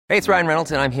Hey, it's Ryan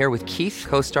Reynolds, and I'm here with Keith,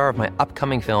 co-star of my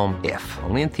upcoming film, If,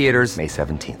 only in theaters May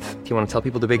 17th. Do you want to tell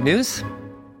people the big news?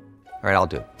 All right, I'll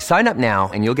do it. Sign up now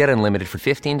and you'll get unlimited for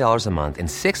 $15 a month and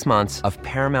 6 months of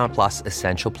Paramount Plus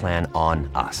Essential Plan on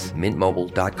us.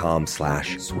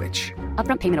 MintMobile.com/switch.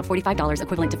 Upfront payment of $45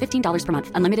 equivalent to $15 per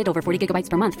month. Unlimited over 40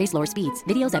 gigabytes per month. Face lower speeds.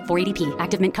 Videos at 480p.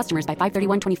 Active Mint customers by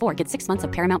 531.24 get 6 months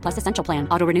of Paramount Plus Essential Plan.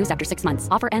 Auto renews after 6 months.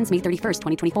 Offer ends May 31st,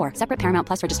 2024. Separate Paramount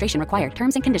Plus registration required.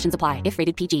 Terms and conditions apply if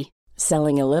rated PG.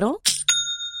 Selling a little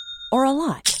or a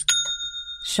lot?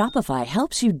 Shopify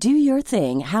helps you do your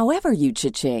thing however you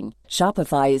cha-ching.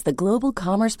 Shopify is the global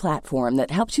commerce platform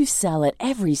that helps you sell at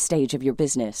every stage of your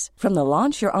business. From the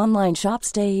launch your online shop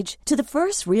stage to the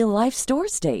first real-life store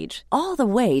stage, all the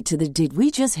way to the did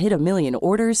we just hit a million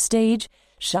orders stage.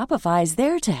 Shopify is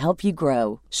there to help you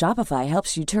grow. Shopify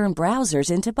helps you turn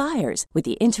browsers into buyers with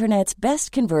the internet's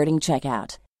best converting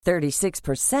checkout.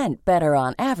 36% better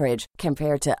on average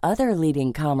compared to other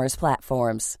leading commerce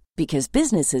platforms. Because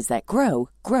businesses that grow,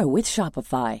 grow with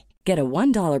Shopify. Get a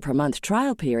 $1 per month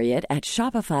trial period at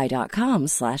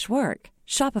shopify.com/work.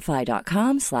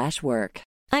 Shopify.com/work.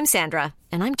 I'm Sandra,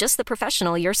 and I'm just the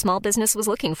professional your small business was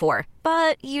looking for.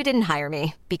 But you didn't hire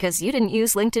me because you didn't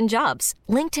use LinkedIn Jobs.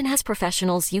 LinkedIn has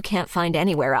professionals you can't find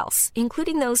anywhere else,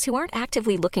 including those who aren't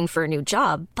actively looking for a new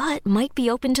job, but might be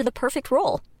open to the perfect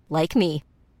role, like me.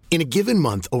 In a given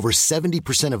month, over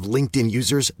 70% of LinkedIn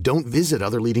users don't visit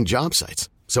other leading job sites.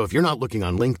 So if you're not looking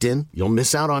on LinkedIn, you'll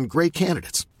miss out on great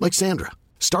candidates like Sandra.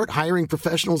 Start hiring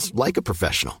professionals like a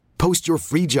professional. Post your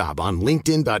free job on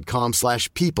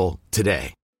linkedin.com/people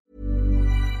today.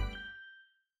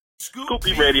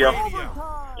 Scoopy Radio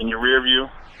in your rear view,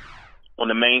 on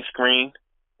the main screen,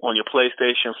 on your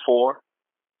PlayStation 4,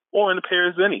 or in a pair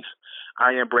of Zennies.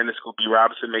 I am Brandon Scoopy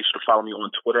Robinson. Make sure to follow me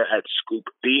on Twitter at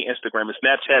ScoopB, Instagram and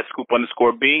Snapchat,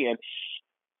 Scoop_B, and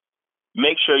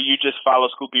make sure you just follow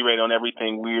Scoopy Radio on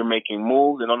everything. We're making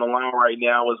moves, and on the line right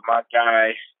now is my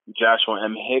guy, Joshua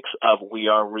M. Hicks of We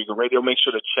Are Regal Radio. Make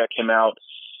sure to check him out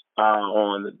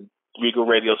on the Regal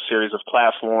Radio series of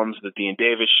platforms, the Dean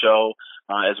Davis Show,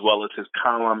 as well as his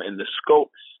column in The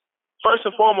Scope. First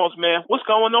and foremost, man, what's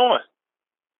going on?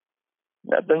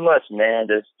 Nothing much, man.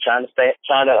 Just trying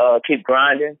to keep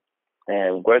grinding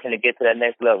and working to get to that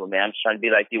next level, man. I'm just trying to be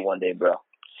like you one day, bro.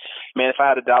 Man, if I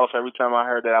had $1 for every time I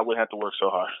heard that, I wouldn't have to work so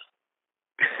hard.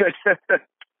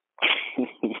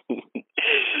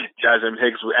 Josh M.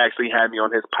 Hicks actually had me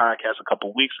on his podcast a couple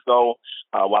of weeks ago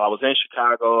while I was in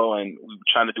Chicago, and we were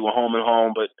trying to do a home and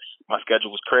home, but my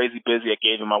schedule was crazy busy. I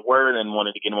gave him my word and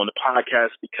wanted to get him on the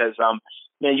podcast because,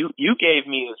 man, you gave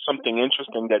me something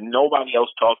interesting that nobody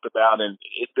else talked about, and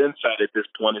it's inside at this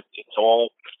point. It's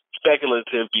all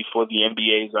speculative before the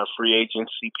NBA's free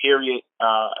agency period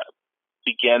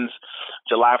begins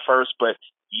July 1st, but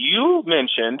you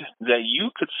mentioned that you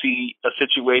could see a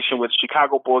situation where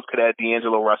Chicago Bulls could add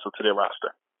D'Angelo Russell to their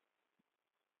roster.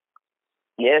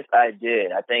 Yes, I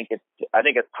did. I think it's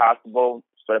possible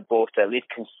for the Bulls to at least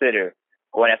consider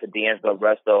going after D'Angelo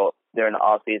Russell during the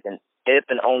offseason, if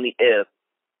and only if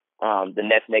the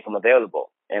Nets make him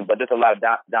available. But there's a lot of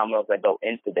dominoes that go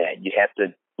into that. You have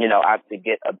to, obviously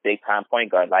get a big-time point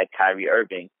guard like Kyrie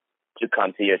Irving to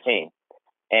come to your team.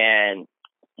 And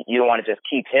you don't want to just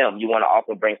keep him. You want to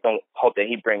also hope that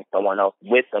he brings someone else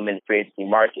with him in the free agency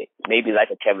market, maybe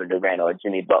like a Kevin Durant or a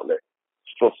Jimmy Butler, to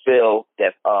fulfill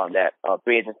that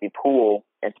free agency pool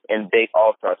and big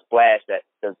all-star splash that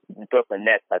the Brooklyn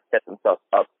Nets have set themselves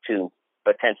up to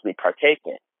potentially partake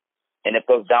in. And if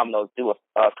those dominoes do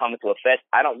come into effect,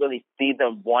 I don't really see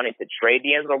them wanting to trade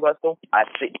D'Angelo Russell. I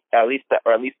see at least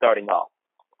starting off.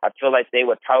 I feel like they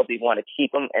would probably want to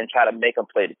keep him and try to make him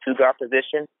play the two-guard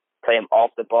position, play him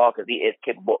off the ball because he is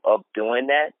capable of doing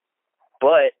that.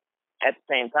 But at the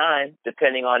same time,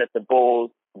 depending on if the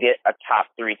Bulls get a top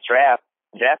 3 draft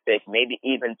pick, maybe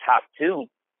even top 2,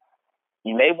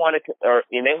 you may want to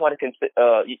consider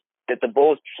if the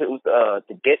Bulls choose to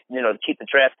get to keep the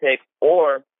draft pick,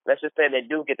 or let's just say they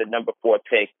do get the number 4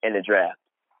 pick in the draft.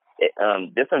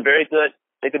 This one very good.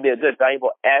 It could be a good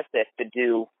valuable asset to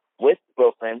do with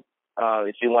Brooklyn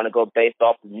if you want to go based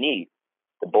off the needs.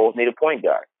 The Bulls need a point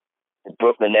guard. The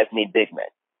Brooklyn Nets need big men.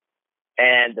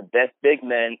 And the best big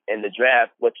men in the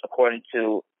draft, which according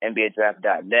to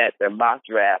NBADraft.net, their mock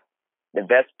draft, the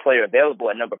best player available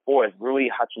at number 4 is Rui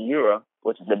Hachimura,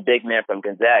 which is the big man from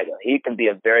Gonzaga. He can be he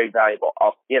has a very valuable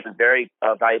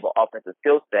offensive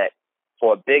skill set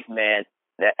for a big man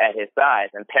at his size,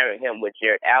 and pairing him with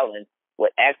Jared Allen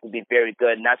would actually be very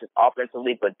good, not just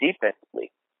offensively, but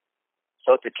defensively.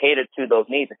 So to cater to those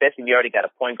needs, especially if you already got a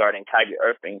point guard in Kyrie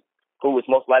Irving, who is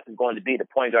most likely going to be the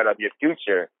point guard of your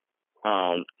future,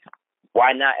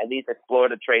 why not at least explore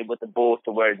the trade with the Bulls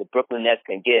to where the Brooklyn Nets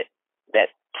can get that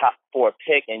top 4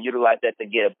 pick and utilize that to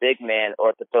get a big man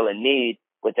or to fill a need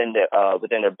within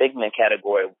their big man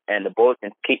category, and the Bulls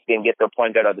can get their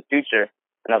point guard of the future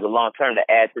and of the long term to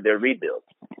add to their rebuild.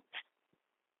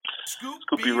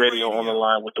 Scoop B Radio on the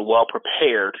line with the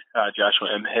well-prepared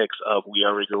Joshua M. Hicks of We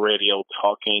Are Rigor Radio,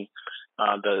 talking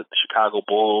the Chicago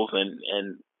Bulls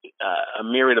and a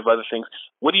myriad of other things.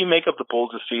 What do you make of the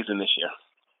Bulls' season this year?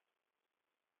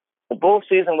 The Bulls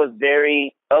season was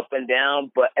very up and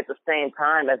down, but at the same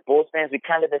time, as Bulls fans, we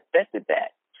kind of expected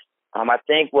that. I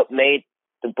think what made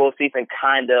the Bulls season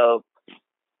kind of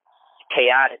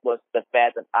chaotic was the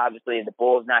fact that obviously the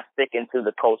Bulls not sticking to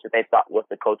the coach that they thought was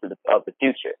the coach of the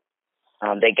future.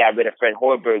 They got rid of Fred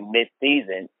Hoiberg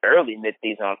early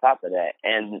mid-season on top of that,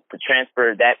 and to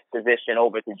transfer that position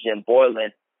over to Jim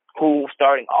Boylan, who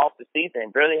starting off the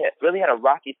season really had a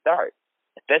rocky start,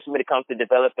 especially when it comes to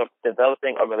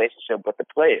developing a relationship with the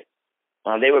players.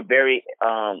 They were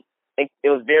it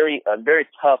was very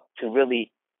tough to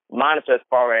really monitor as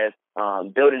far as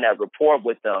building that rapport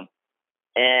with them,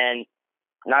 and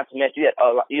not to mention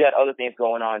you had other things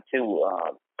going on too.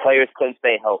 Players couldn't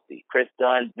stay healthy. Chris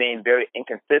Dunn being very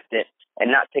inconsistent and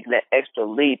not taking that extra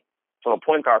leap from a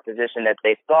point guard position that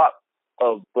they thought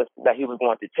that he was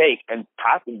going to take, and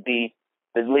possibly be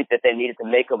the leap that they needed to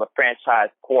make of a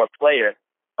franchise core player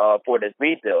for this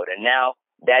rebuild. And now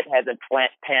that hasn't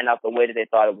panned out the way that they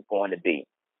thought it was going to be.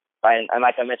 And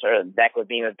like I mentioned earlier, Zach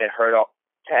LaVine has been hurt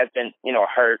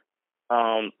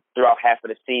throughout half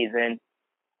of the season.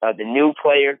 The new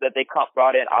players that they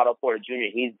brought in, Otto Porter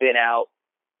Jr., he's been out.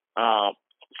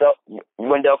 So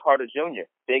Wendell Carter Jr.,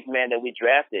 big man that we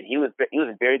drafted, he was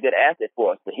a very good asset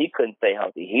for us, but he couldn't stay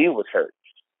healthy. He was hurt.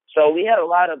 So we had a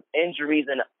lot of injuries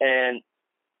and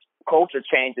culture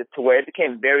changes to where it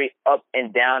became very up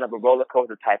and down of a roller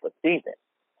coaster type of season.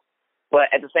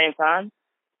 But at the same time,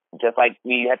 just like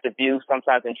we have to view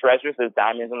sometimes in treasures as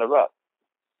diamonds in the rough.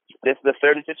 This is a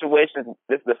certain situation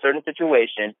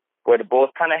where the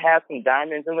Bulls kind of have some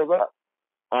diamonds in the rough.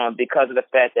 Because of the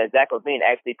fact that Zach LaVine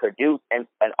actually produced an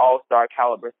all-star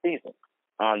caliber season,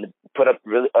 put up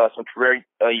really some career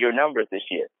year numbers this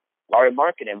year. Lauri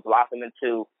Markkanen blossomed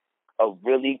into a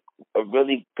really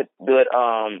good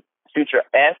future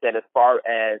asset as far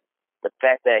as the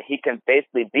fact that he can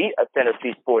basically be a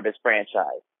centerpiece for this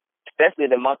franchise. Especially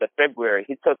the month of February,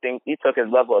 he took his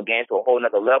level of game to a whole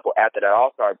other level after that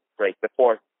all-star break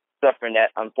before suffering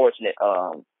that unfortunate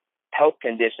health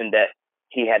condition that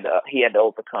he had to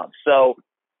overcome. So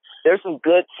there's some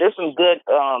good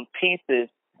pieces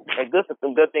and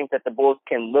some good things that the Bulls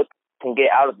can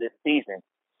get out of this season.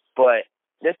 But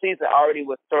this season already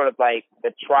was sort of like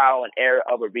the trial and error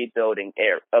of the rebuilding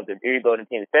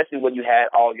team, especially when you had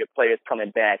all your players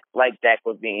coming back like Zach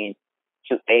LaVine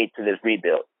to aid to this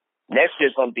rebuild. Next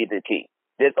year's going to be the key.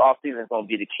 This offseason is going to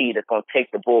be the key that's going to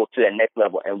take the Bulls to that next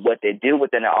level. And what they do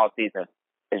within the offseason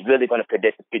is really going to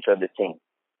predict the future of the team.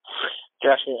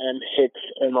 Joshua M. Hicks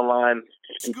on the line,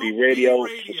 Scoop B Radio.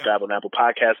 Subscribe on Apple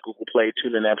Podcasts, Google Play,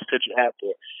 TuneIn app, Stitcher app,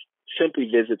 or simply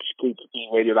visit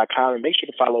scoopbradio.com. And make sure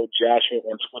to follow Joshua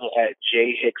on Twitter at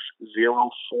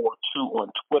jhicks042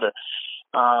 on Twitter.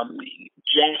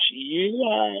 Josh,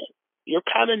 you're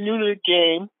kind of new to the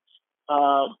game,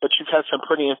 but you've had some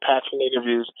pretty impactful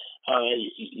interviews.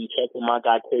 You talked with my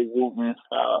guy, Clay Wooten,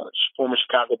 former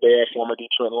Chicago Bear, former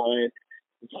Detroit Lion,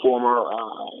 former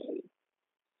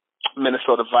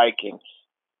Minnesota Viking.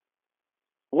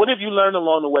 What have you learned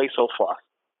along the way so far?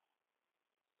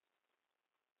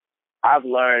 I've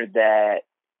learned that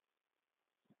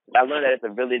it's a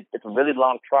really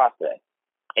long process,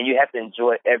 and you have to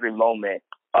enjoy every moment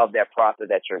of that process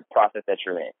that you're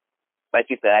in. Like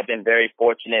you said, I've been very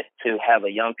fortunate to have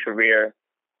a young career,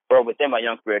 or within my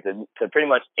young career, to pretty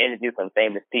much interview some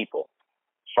famous people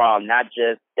from not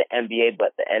just the NBA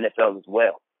but the NFL as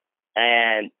well.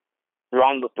 And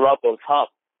throughout those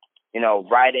humps,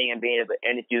 writing and being able to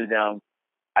interview them,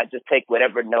 I just take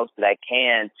whatever notes that I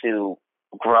can to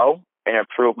grow and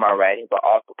improve my writing, but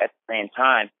also at the same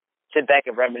time sit back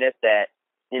and reminisce that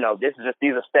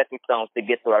these are stepping stones to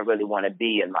get to where I really want to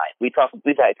be in life. We've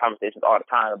had conversations all the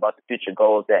time about the future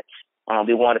goals that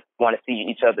we want to see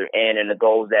each other in, and the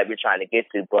goals that we're trying to get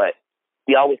to. But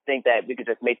we always think that we could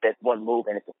just make that one move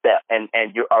and it's a step, and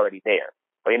you're already there.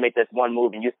 Or you make this one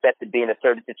move and you're set to be in a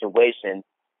certain situation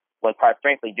when, quite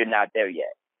frankly, you're not there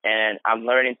yet. And I'm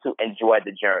learning to enjoy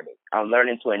the journey. I'm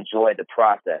learning to enjoy the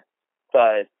process,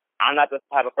 because I'm not the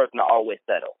type of person to always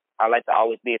settle. I like to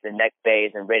always be at the next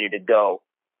phase and ready to go,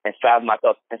 and striving to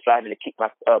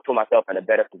put myself in a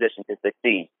better position to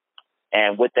succeed.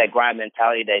 And with that grind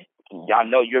mentality that y'all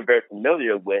know you're very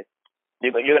familiar with,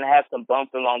 you're going to have some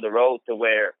bumps along the road to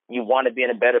where you want to be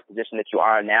in a better position that you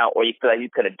are now, or you feel like you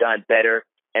could have done better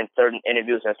in certain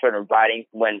interviews and certain writings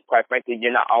when, quite frankly,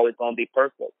 you're not always going to be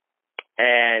perfect.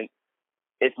 And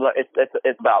it's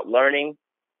about learning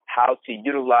how to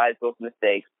utilize those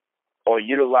mistakes or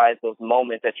utilize those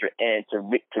moments that you're in to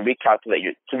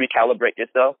recalibrate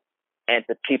yourself and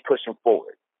to keep pushing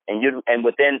forward. And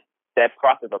within that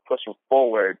process of pushing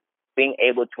forward, being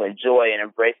able to enjoy and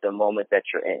embrace the moment that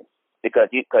you're in.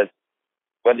 Because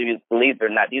whether you believe it or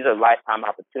not, these are lifetime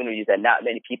opportunities that not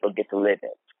many people get to live in.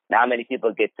 Not many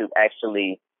people get to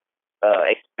actually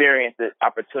experience the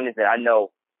opportunities that I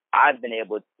know I've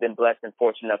been blessed and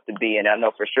fortunate enough to be in. I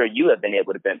know for sure you have been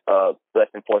able to be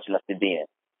blessed and fortunate enough to be in.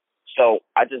 So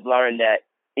I just learned that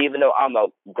even though I'm a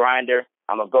grinder,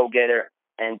 I'm a go-getter,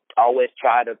 and always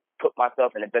try to put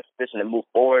myself in the best position to move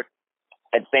forward,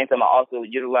 at the same time, I also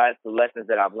utilize the lessons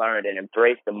that I've learned and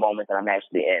embrace the moment that I'm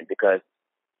actually in, because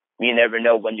you never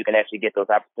know when you can actually get those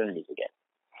opportunities again.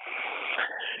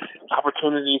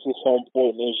 Opportunities is so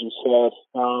important, as you said.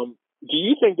 Do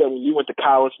you think that when you went to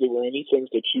college, there were any things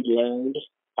that you learned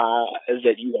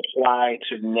that you apply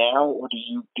to now, or do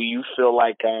you feel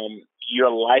like your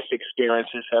life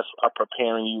experiences are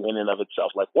preparing you in and of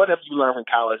itself? Like, what have you learned from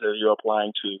college that you're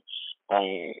applying to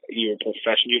your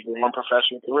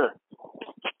professional career?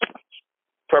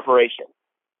 Preparation.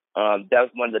 That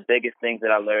was one of the biggest things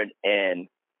that I learned in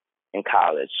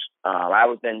college.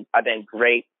 I've been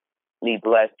greatly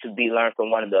blessed to be learned from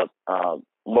one of the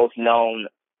most known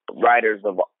writers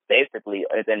of basically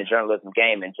in the journalism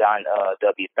game, and John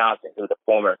W. Fountain, who was a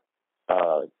former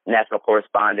national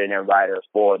correspondent and writer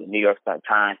for the New York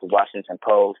Sun-Times, the Washington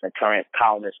Post, and current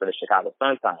columnist for the Chicago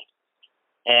Sun-Times.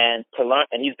 And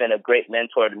he's been a great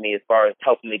mentor to me as far as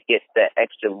helping me get that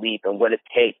extra leap and what it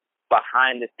takes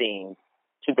behind the scenes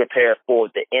to prepare for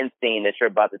the end scene that you're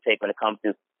about to take when it comes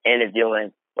to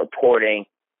interviewing, reporting,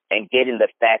 and getting the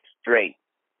facts straight.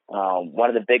 One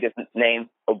of the biggest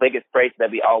phrases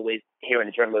that we always hear in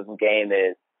the journalism game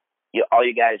is, all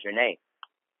you got is your name.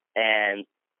 And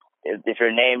if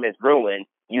your name is ruined,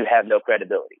 you have no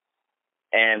credibility.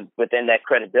 And within that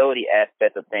credibility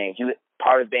aspect of things,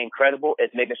 part of being credible is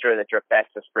making sure that your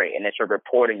facts are straight and that your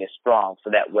reporting is strong.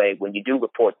 So that way, when you do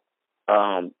report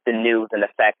the news and the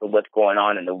facts of what's going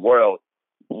on in the world,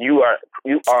 you are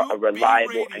a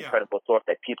reliable and credible source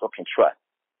that people can trust.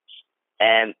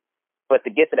 But to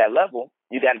get to that level,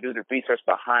 you got to do the research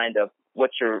behind of what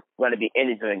you're going to be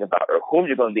interviewing about or whom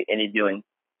you're going to be interviewing,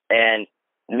 and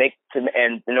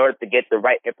in order to get the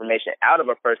right information out of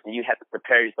a person, you have to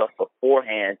prepare yourself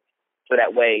beforehand, so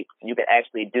that way you can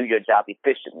actually do your job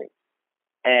efficiently.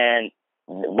 And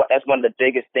that's one of the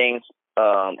biggest things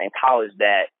in college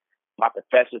that my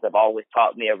professors have always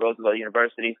taught me at Roosevelt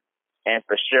University, and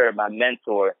for sure my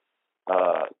mentor,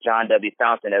 John W.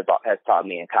 Fountain, has taught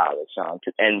me in college.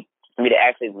 And for me to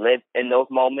actually live in those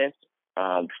moments,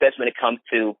 especially when it comes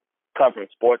to covering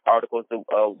sports articles the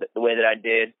way that I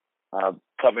did,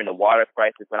 covering the water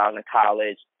crisis when I was in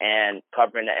college, and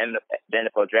covering the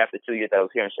NFL draft the 2 years I was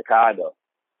here in Chicago.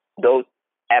 Those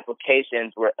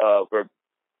applications were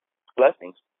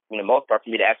blessings, for the most part, for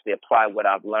me to actually apply what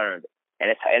I've learned, and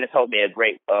it's helped me a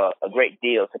great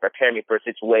deal to prepare me for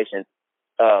situations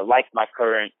like my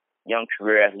current young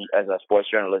career as a sports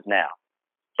journalist now.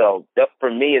 So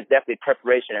for me, it's definitely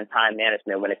preparation and time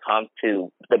management when it comes to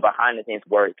the behind-the-scenes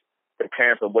work,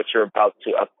 preparing for what you're about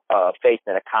to face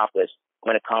and accomplish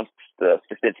when it comes to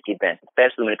specific events,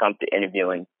 especially when it comes to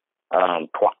interviewing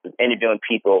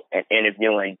people and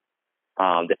interviewing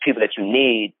the people that you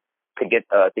need to get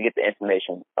the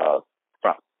information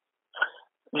from.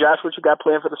 Josh, what you got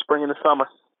planned for the spring and the summer?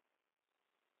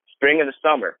 Spring and the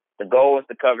summer. The goal is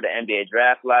to cover the NBA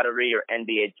draft lottery or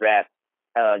NBA draft,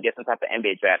 get some type of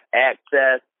NBA draft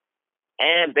access,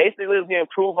 and basically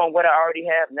improve on what I already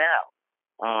have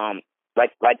now.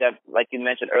 Like you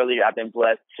mentioned earlier, I've been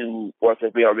blessed to work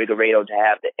with Real Riga Radio to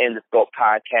have the In the Scope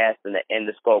podcast and the In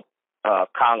the Scope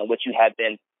column, which you have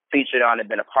been featured on and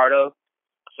been a part of.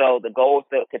 So the goal is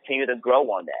to continue to grow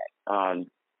on that,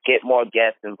 get more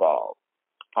guests involved,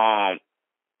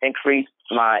 increase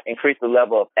the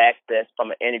level of access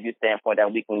from an interview standpoint,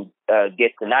 that we can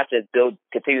get to not just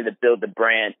continue to build the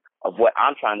brand of what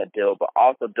I'm trying to build, but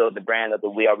also build the brand of the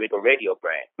We Are Regal Radio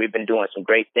brand. We've been doing some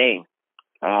great things.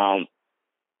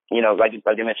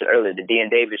 Like you mentioned earlier, the D and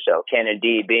Davis show, Ken and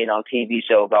D being on TV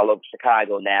shows all over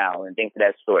Chicago now and things of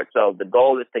that sort. So the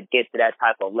goal is to get to that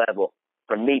type of level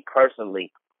for me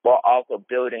personally, while also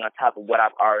building on top of what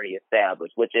I've already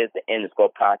established, which is the In the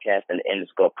Scope podcast and the In the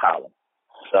Scope column.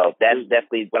 So that's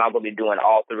definitely what I'm going to be doing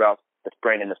all throughout the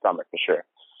spring and the summer for sure.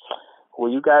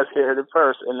 Well, you guys heard it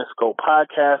first in the Scope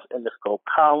podcast, in the Scope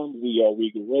column. We are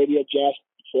Regal Radio. Josh,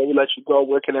 before we let you go,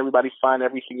 where can everybody find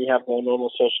everything you have going on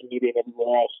social media and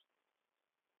everywhere else?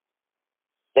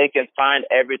 They can find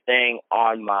everything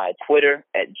on my Twitter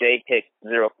at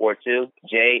jhicks042,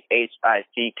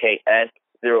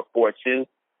 JHICKS042,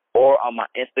 or on my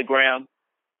Instagram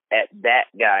at that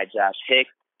guy Josh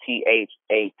Hicks,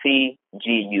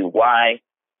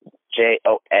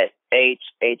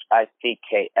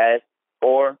 THATGUYJOSHHICKS,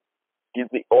 or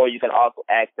you can also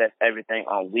access everything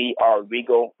on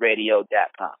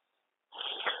weareregalradio.com.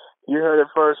 You heard it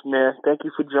first, man. Thank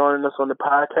you for joining us on the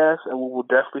podcast, and we will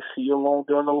definitely see you along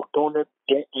the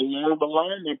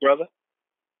line, my brother.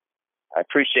 I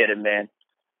appreciate it, man.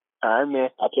 All right, man.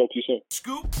 I'll talk to you soon.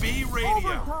 Scoop B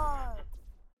Radio.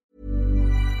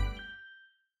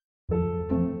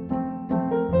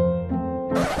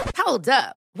 Hold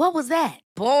up. What was that?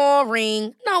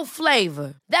 Boring. No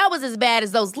flavor. That was as bad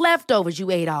as those leftovers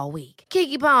you ate all week.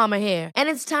 Keke Palmer here. And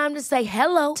it's time to say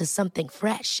hello to something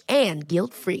fresh and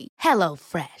guilt-free. Hello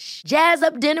Fresh. Jazz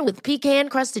up dinner with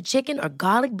pecan-crusted chicken or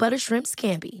garlic butter shrimp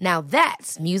scampi. Now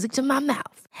that's music to my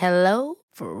mouth. Hello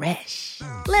Fresh.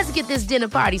 Let's get this dinner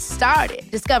party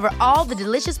started. Discover all the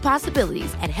delicious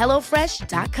possibilities at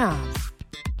HelloFresh.com.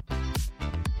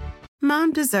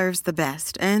 Mom deserves the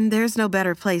best, and there's no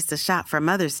better place to shop for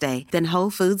Mother's Day than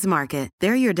Whole Foods Market.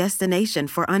 They're your destination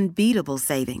for unbeatable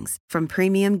savings, from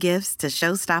premium gifts to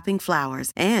show-stopping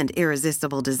flowers and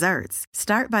irresistible desserts.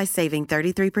 Start by saving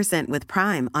 33% with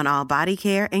Prime on all body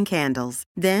care and candles.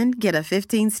 Then get a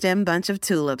 15-stem bunch of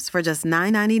tulips for just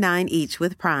 $9.99 each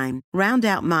with Prime. Round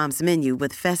out Mom's menu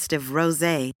with festive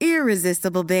rosé,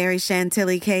 irresistible berry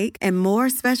chantilly cake, and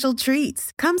more special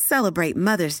treats. Come celebrate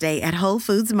Mother's Day at Whole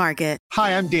Foods Market.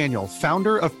 Hi, I'm Daniel,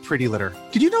 founder of Pretty Litter.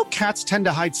 Did you know cats tend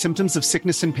to hide symptoms of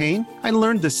sickness and pain? I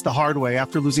learned this the hard way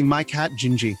after losing my cat,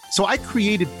 Gingy. So I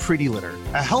created Pretty Litter,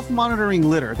 a health monitoring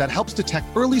litter that helps detect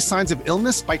early signs of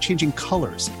illness by changing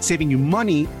colors, saving you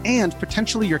money and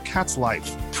potentially your cat's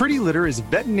life. Pretty Litter is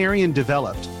veterinarian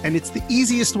developed, and it's the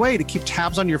easiest way to keep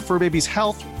tabs on your fur baby's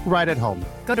health right at home.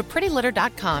 Go to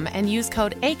prettylitter.com and use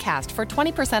code ACAST for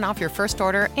 20% off your first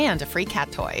order and a free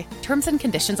cat toy. Terms and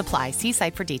conditions apply. See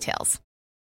site for details.